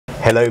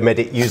Hello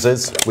Medit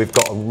users, we've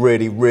got a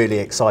really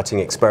exciting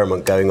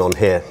experiment going on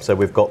here. So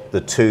we've got the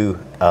two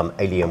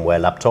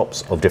Alienware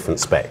laptops of different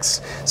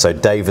specs. So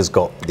Dave has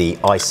got the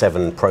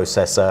i7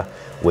 processor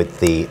with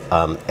the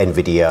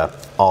Nvidia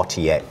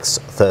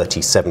RTX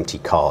 3070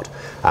 card.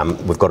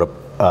 We've got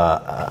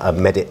a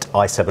Medit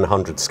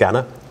i700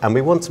 scanner, and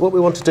what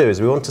we want to do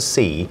is we want to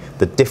see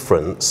the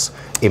difference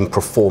in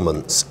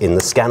performance, in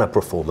the scanner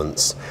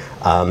performance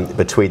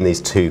between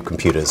these two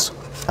computers.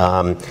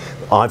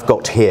 I've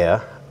got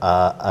here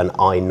an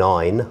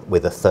i9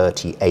 with a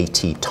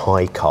 3080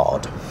 Ti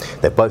card.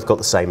 They've both got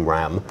the same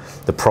RAM.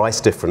 The price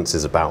difference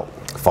is about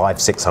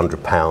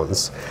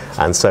 £500–600,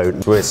 and so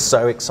we're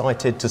so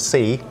excited to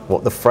see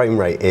what the frame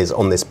rate is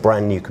on this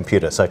brand new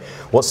computer. So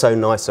what's so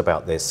nice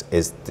about this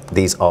is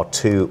these are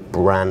two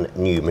brand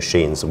new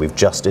machines. We've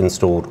just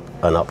installed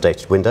an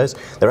updated Windows.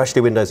 They're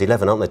actually Windows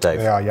 11, aren't they, Dave?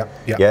 They are, yeah.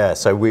 Yeah,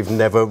 so we've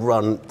never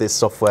run this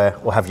software,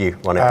 or have you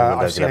run it on Windows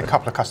 11? I've seen a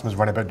couple of customers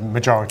run it, but the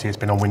majority has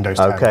been on Windows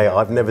 10. Okay,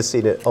 I've never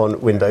seen it on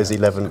Windows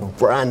 11. Cool.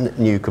 Brand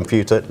new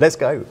computer. Let's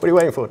go. What are you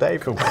waiting for,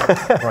 Dave? Cool.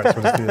 Right, so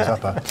let's do this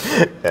upper.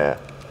 Yeah.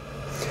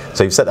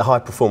 So you've set the high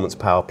performance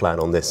power plan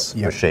on this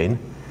machine,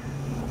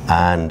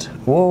 and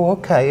whoa,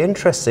 okay,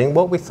 interesting.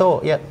 What we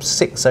thought,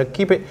 6. So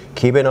keep it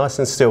nice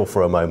and still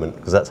for a moment,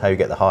 because that's how you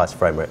get the highest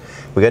frame rate.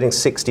 We're getting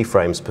 60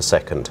 frames per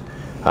second,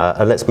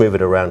 and let's move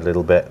it around a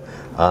little bit.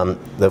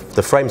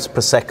 The frames per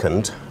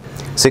second,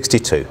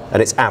 62,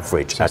 and it's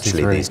average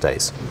 63. Actually these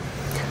days.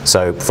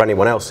 So for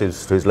anyone else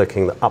who's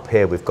looking up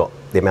here, we've got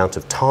the amount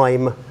of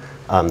time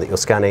that you're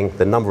scanning,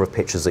 the number of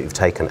pictures that you've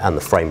taken, and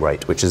the frame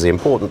rate, which is the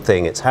important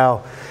thing. It's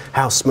how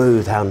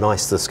smooth, how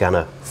nice the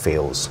scanner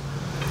feels.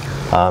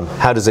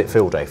 How does it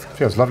feel, Dave?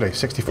 Feels lovely.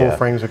 64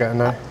 frames we're getting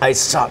now. It's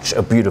such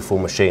a beautiful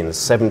machine. A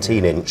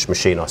 17-inch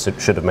machine, I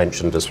should have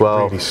mentioned as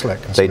well. Really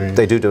slick and smooth.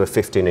 They do a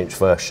 15-inch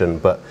version,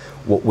 but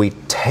what we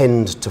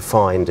tend to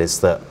find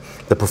is that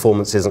the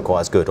performance isn't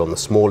quite as good on the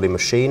smaller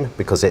machine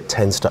because it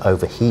tends to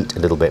overheat a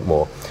little bit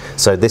more.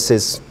 So this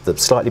is the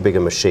slightly bigger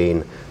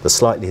machine, the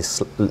slightly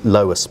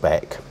lower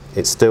spec.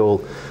 It's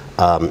still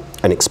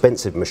an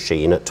expensive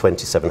machine at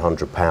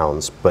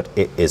 £2,700, but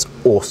it is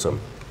awesome.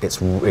 It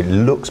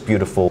looks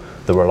beautiful,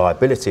 the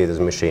reliability of this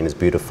machine is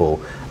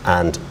beautiful,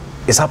 and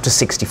it's up to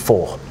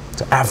 64.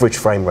 So average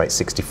frame rate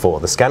 64.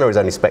 The scanner is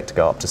only spec to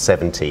go up to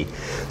 70.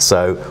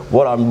 So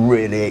what I'm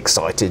really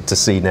excited to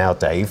see now,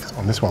 Dave,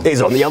 on this one,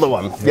 is on the other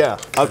one. Yeah.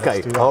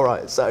 Okay. All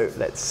right. So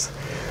let's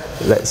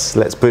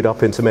boot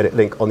up into Medit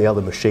Link on the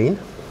other machine.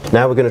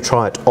 Now we're going to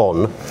try it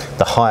on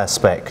the higher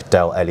spec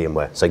Dell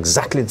Alienware. So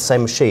exactly the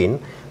same machine,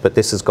 but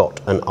this has got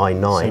an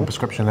i9. Same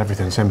prescription,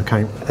 everything, same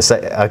account.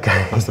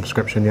 Okay. That's the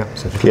prescription, yeah.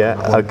 So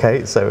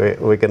okay. So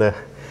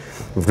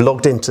we've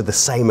logged into the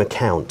same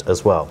account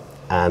as well.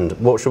 And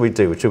what should we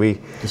do?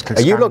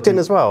 Are you logged in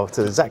as well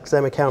to the exact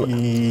same account?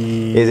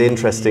 Is an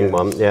interesting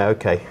one. Yeah.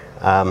 Okay.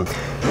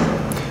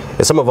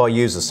 Some of our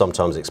users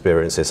sometimes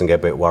experience this and get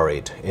a bit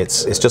worried.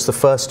 It's just the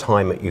first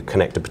time that you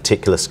connect a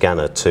particular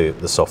scanner to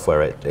the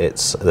software.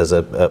 There's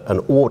an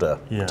order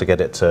to get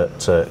it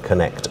to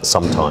connect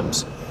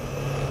sometimes.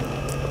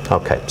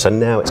 Okay, so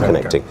now it's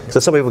connecting. So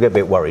some people get a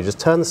bit worried. Just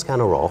turn the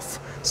scanner off,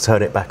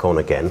 turn it back on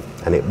again,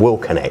 and it will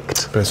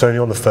connect. But it's only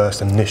on the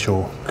first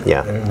initial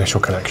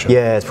connection.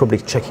 Yeah, it's probably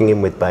checking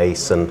in with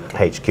base and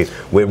HQ.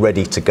 We're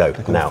ready to go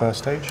now. First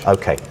stage.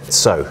 Okay,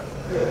 so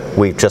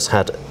we've just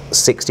had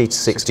 60 to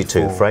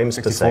 62 frames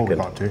per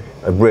second.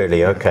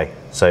 Really? Okay.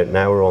 So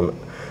now we're on.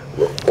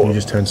 Can you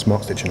just turn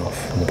smart stitching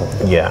off on the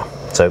bottom? Yeah.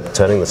 So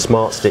turning the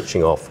smart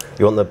stitching off.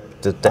 You want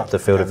the depth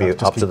of field of view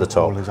up to the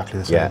top. Exactly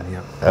the same.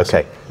 Yeah.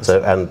 Okay.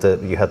 So and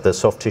you had the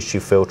soft tissue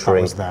filtering.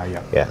 That was there.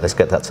 Yeah. Yeah. Let's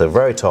get that to the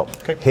very top.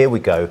 Okay. Here we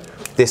go.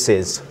 This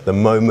is the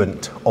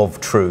moment of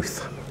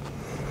truth.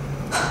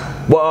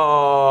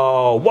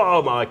 Whoa!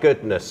 Whoa! My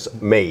goodness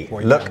me!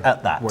 Look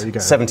at that.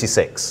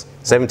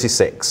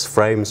 76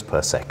 frames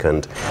per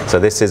second. So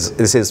this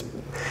is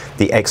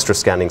the extra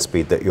scanning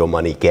speed that your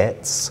money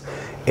gets.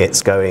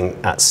 It's going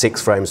at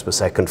 6 frames per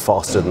second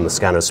faster than the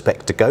scanner's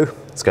spec to go.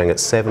 It's going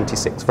at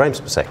 76 frames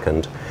per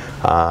second.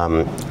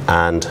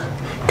 And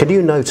can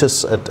you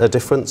notice a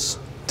difference,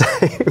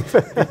 Dave?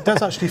 It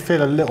does actually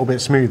feel a little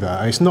bit smoother.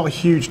 It's not a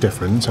huge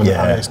difference, and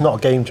it's not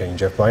a game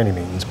changer by any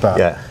means,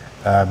 but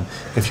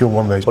if you're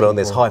one of those people, on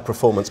this high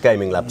performance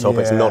gaming laptop,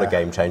 it's not a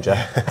game changer.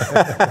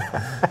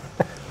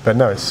 But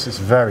no, it's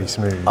very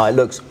smooth. It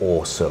looks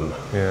awesome.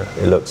 Yeah.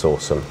 It looks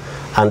awesome.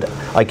 And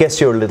I guess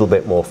you're a little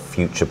bit more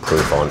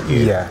future-proof, aren't you?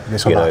 Yeah,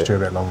 this will last you a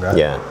bit longer.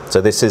 Yeah.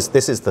 So this is the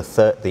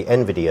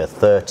Nvidia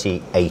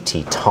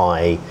 3080 Ti.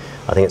 I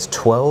think it's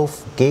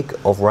 12 gig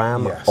of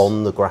RAM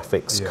on the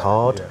graphics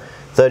card. Yeah.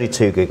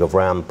 32 gig of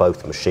RAM,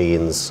 both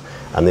machines,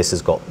 and this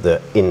has got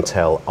the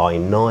Intel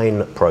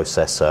i9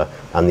 processor,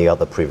 and the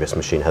other previous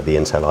machine had the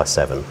Intel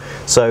i7.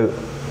 So,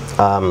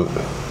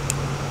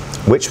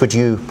 which would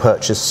you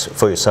purchase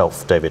for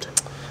yourself, David?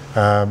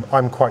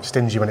 I'm quite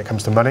stingy when it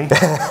comes to money,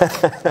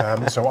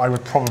 so I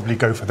would probably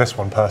go for this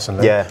one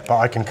personally. Yeah. But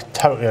I can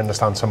totally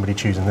understand somebody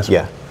choosing this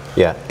one.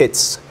 Yeah.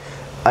 It's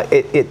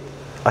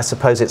I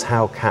suppose it's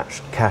how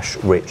cash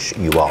rich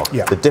you are.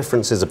 Yeah. The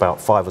difference is about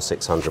 £500 or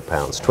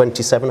 £600,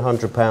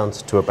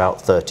 £2,700 to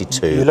about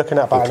 32. You're looking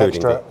at about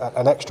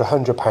an extra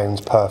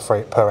 £100 per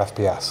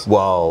FPS.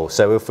 Whoa!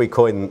 So if we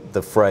coin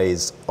the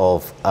phrase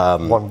of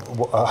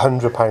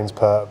 £100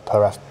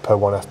 per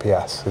 1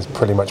 FPS is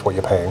pretty much what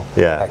you're paying.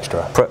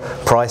 Extra.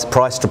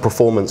 Price to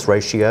performance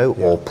ratio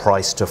or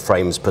price to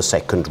frames per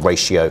second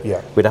ratio.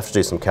 We'd have to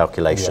do some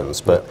calculations,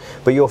 but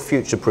you're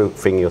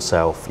future-proofing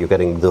yourself. You're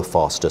getting the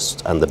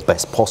fastest and the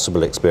best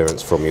possible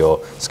experience from your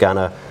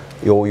scanner.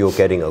 You're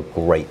getting a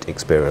great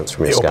experience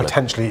from your scanner. It'll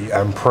potentially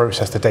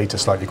process the data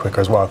slightly quicker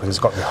as well because it's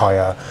got the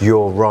higher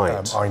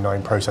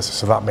i9 processor,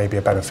 so that may be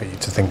a benefit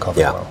to think of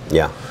as well.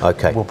 Yeah,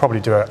 okay. We'll probably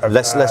do a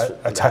test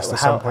at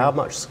some point. How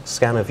much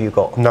scan have you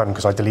got? None,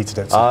 because I deleted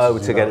it.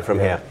 To get it from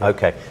here.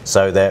 Okay,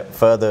 so there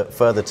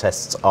further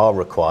tests are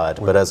required,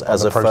 but as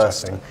a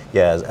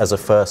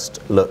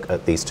first look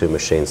at these two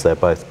machines, they're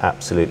both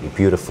absolutely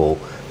beautiful.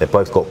 They've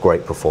both got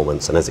great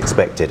performance, and as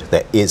expected,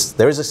 there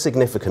is a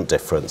significant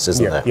difference,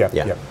 isn't there?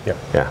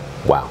 Yeah.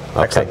 Wow.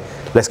 Okay. Excellent.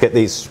 Let's get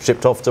these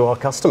shipped off to our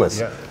customers.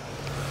 Yeah.